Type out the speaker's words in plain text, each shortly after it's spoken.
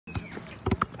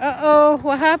Uh-oh,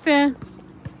 what happened?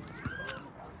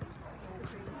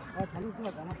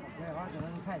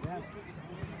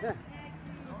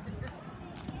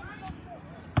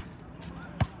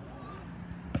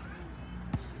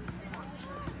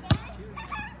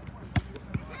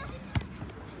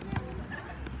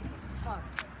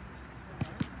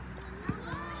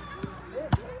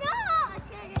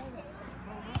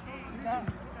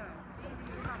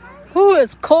 Ooh,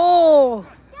 it's cold.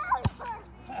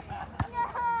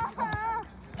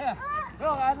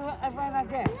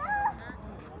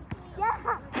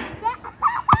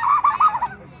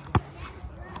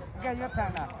 Okay, your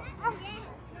turn now.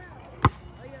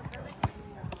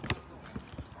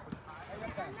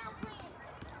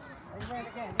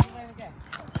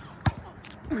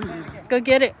 Go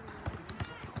get it.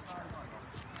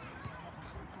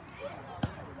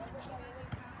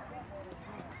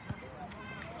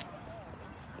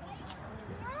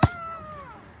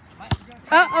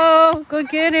 Uh-oh, go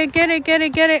get it, get it, get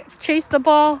it, get it. Chase the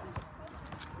ball.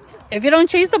 If you don't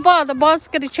chase the ball's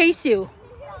gonna chase you.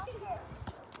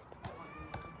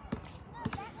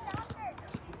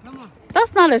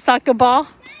 That's not a soccer ball.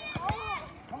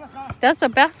 That's a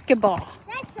basketball.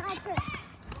 That's soccer.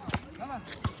 Come on.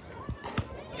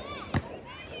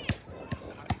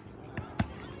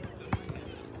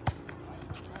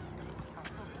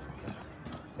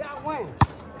 That way.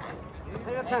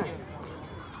 Take your time.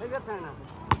 Take your time now.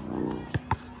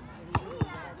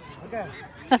 Okay.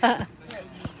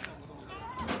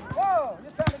 Whoa!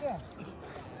 Your turn again.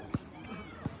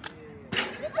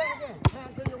 Your turn again. Now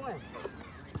until you win.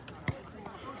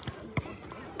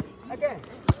 Again.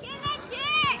 Get it,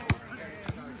 get!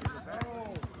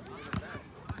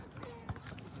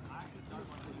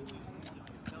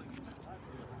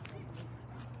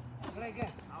 Play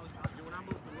again.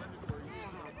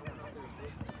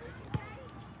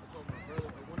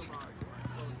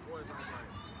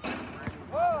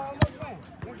 Whoa, almost win.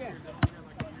 Again.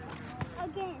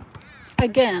 Again.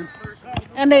 Again.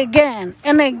 And again.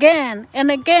 And again.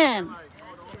 And again.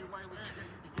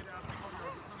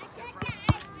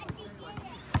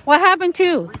 What happened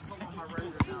to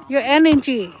your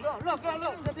energy? Look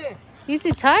there. You're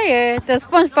too tired. The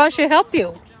SpongeBob should help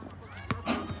you.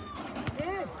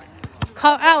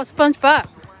 Call out SpongeBob.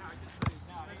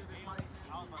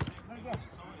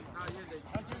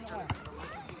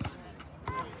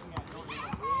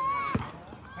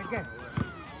 Again.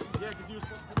 Yeah, because you were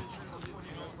supposed to finish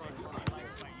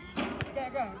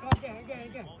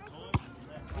Again.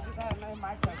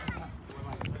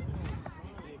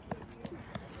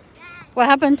 What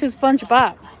happened to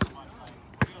SpongeBob?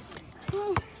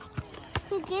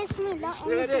 He gives me no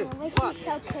energy, which is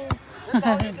so cool.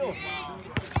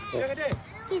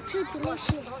 He's too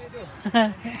delicious.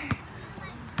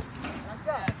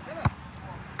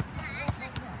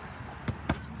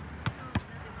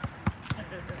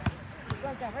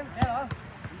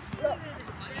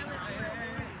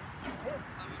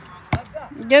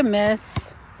 You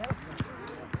miss.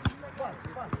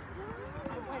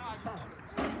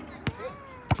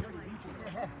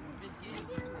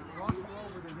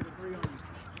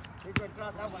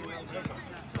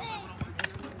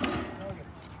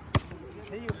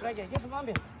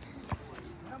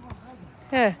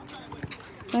 Here,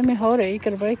 let me hold it. You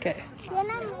could break it. Then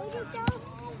I made it though.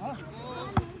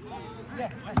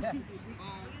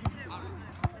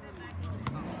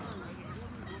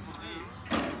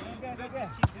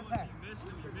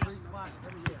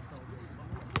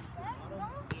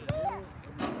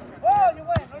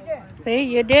 See,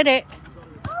 you did it.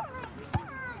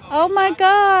 Oh my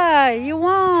God, you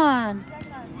won.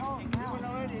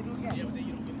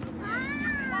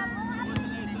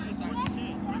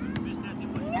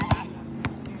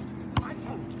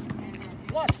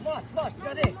 Watch,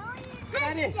 ready?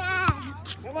 I'm sad.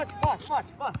 Watch.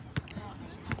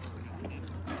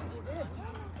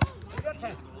 Your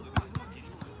turn.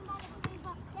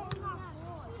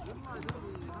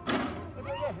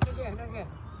 Again.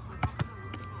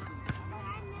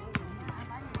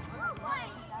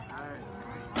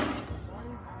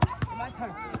 My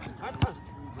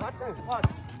turn. Watch.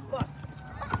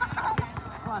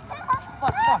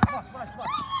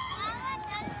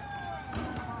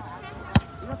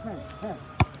 Your turn. Here.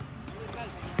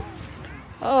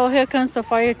 Oh, here comes the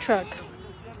fire truck.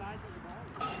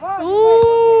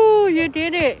 Ooh, you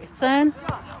did it, son.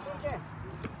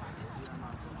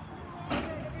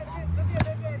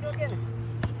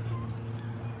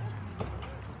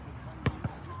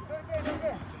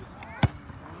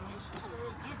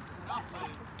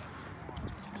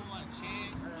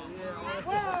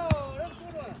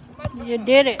 You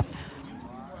did it.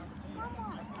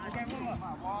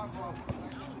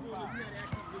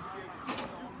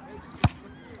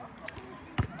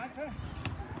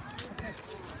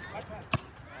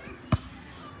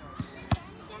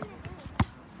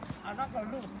 I'm not going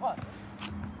to lose pot.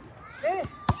 See?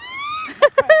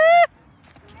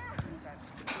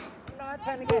 Not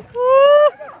trying to get.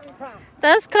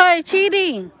 That's called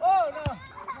cheating. Oh, no.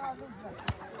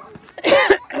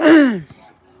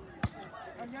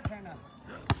 On your turn now.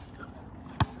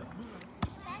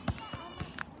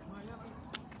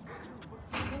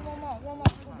 One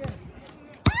more. Okay.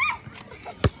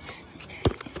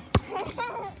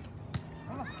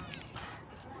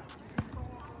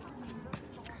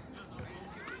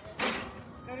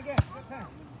 Do it again. Good time.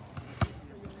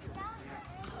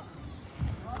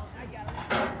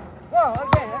 Whoa,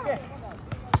 okay.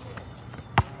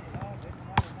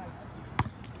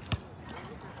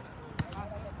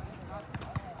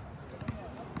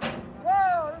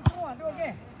 Whoa, come on, do it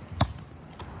again.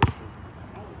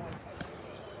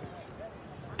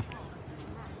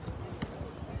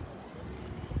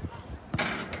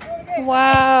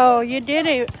 Wow, you did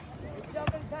it.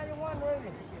 Jump inside your one already.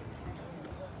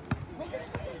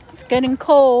 It's getting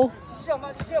cold.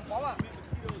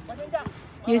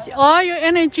 Use all your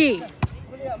energy.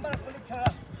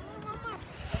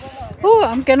 Oh,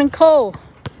 I'm getting cold.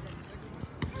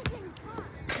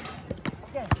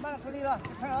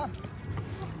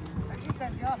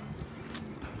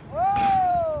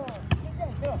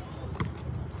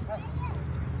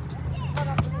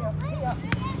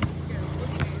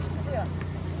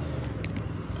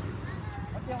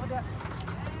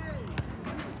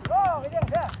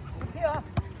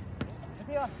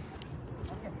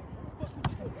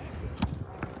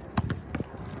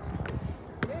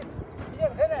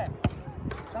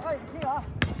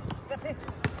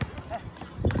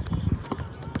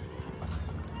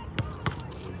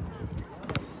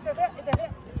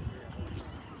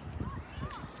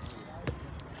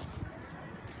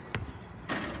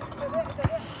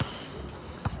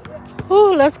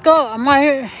 Oh, let's go.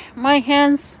 My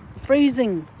hands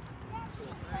freezing.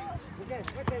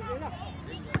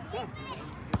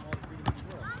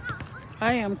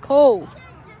 I am cold.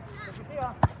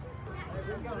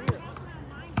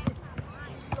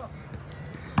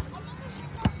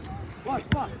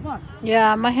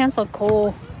 Yeah, my hands are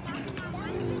cold.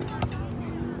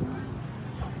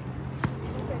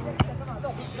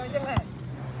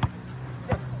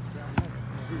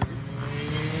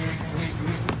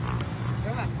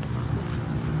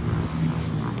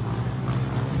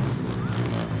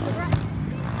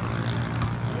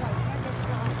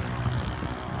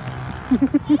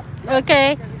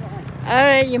 Okay. All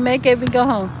right, you make it. We go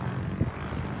home.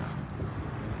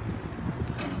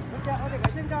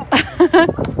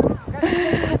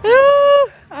 Ooh,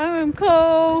 I'm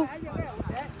cold.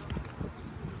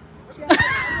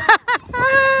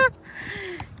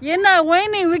 You're not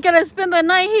winning. We're gonna spend the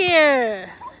night here.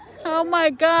 Oh my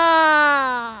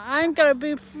God! I'm gonna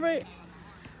be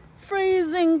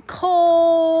freezing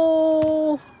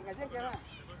cold.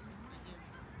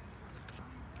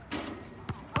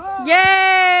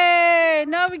 Yay!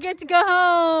 Now we get to go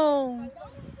home.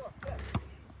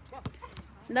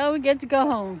 Now we get to go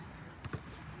home.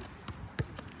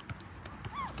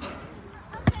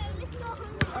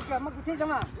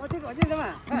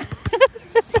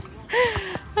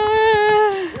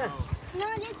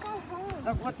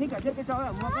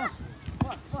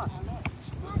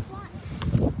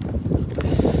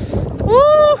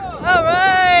 Woo! All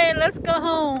right, let's go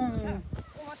home.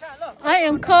 I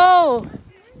am cold.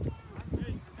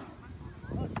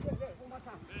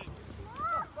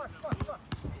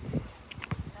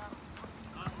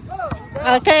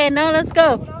 Okay, now let's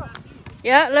go.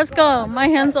 Yeah, let's go. My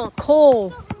hands are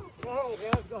cold.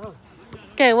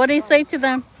 Okay, what do you say to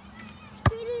them?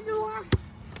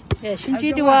 Yeah,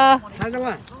 신지도와.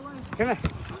 하이정원.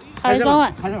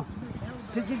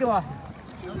 신지도와.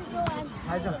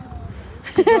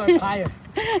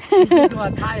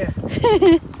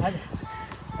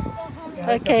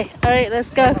 Okay, all right,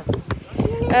 let's go.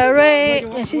 All right,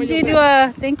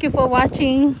 신지도와. Thank you for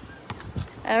watching.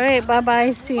 All right,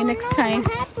 bye-bye. See you next time.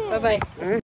 Bye-bye.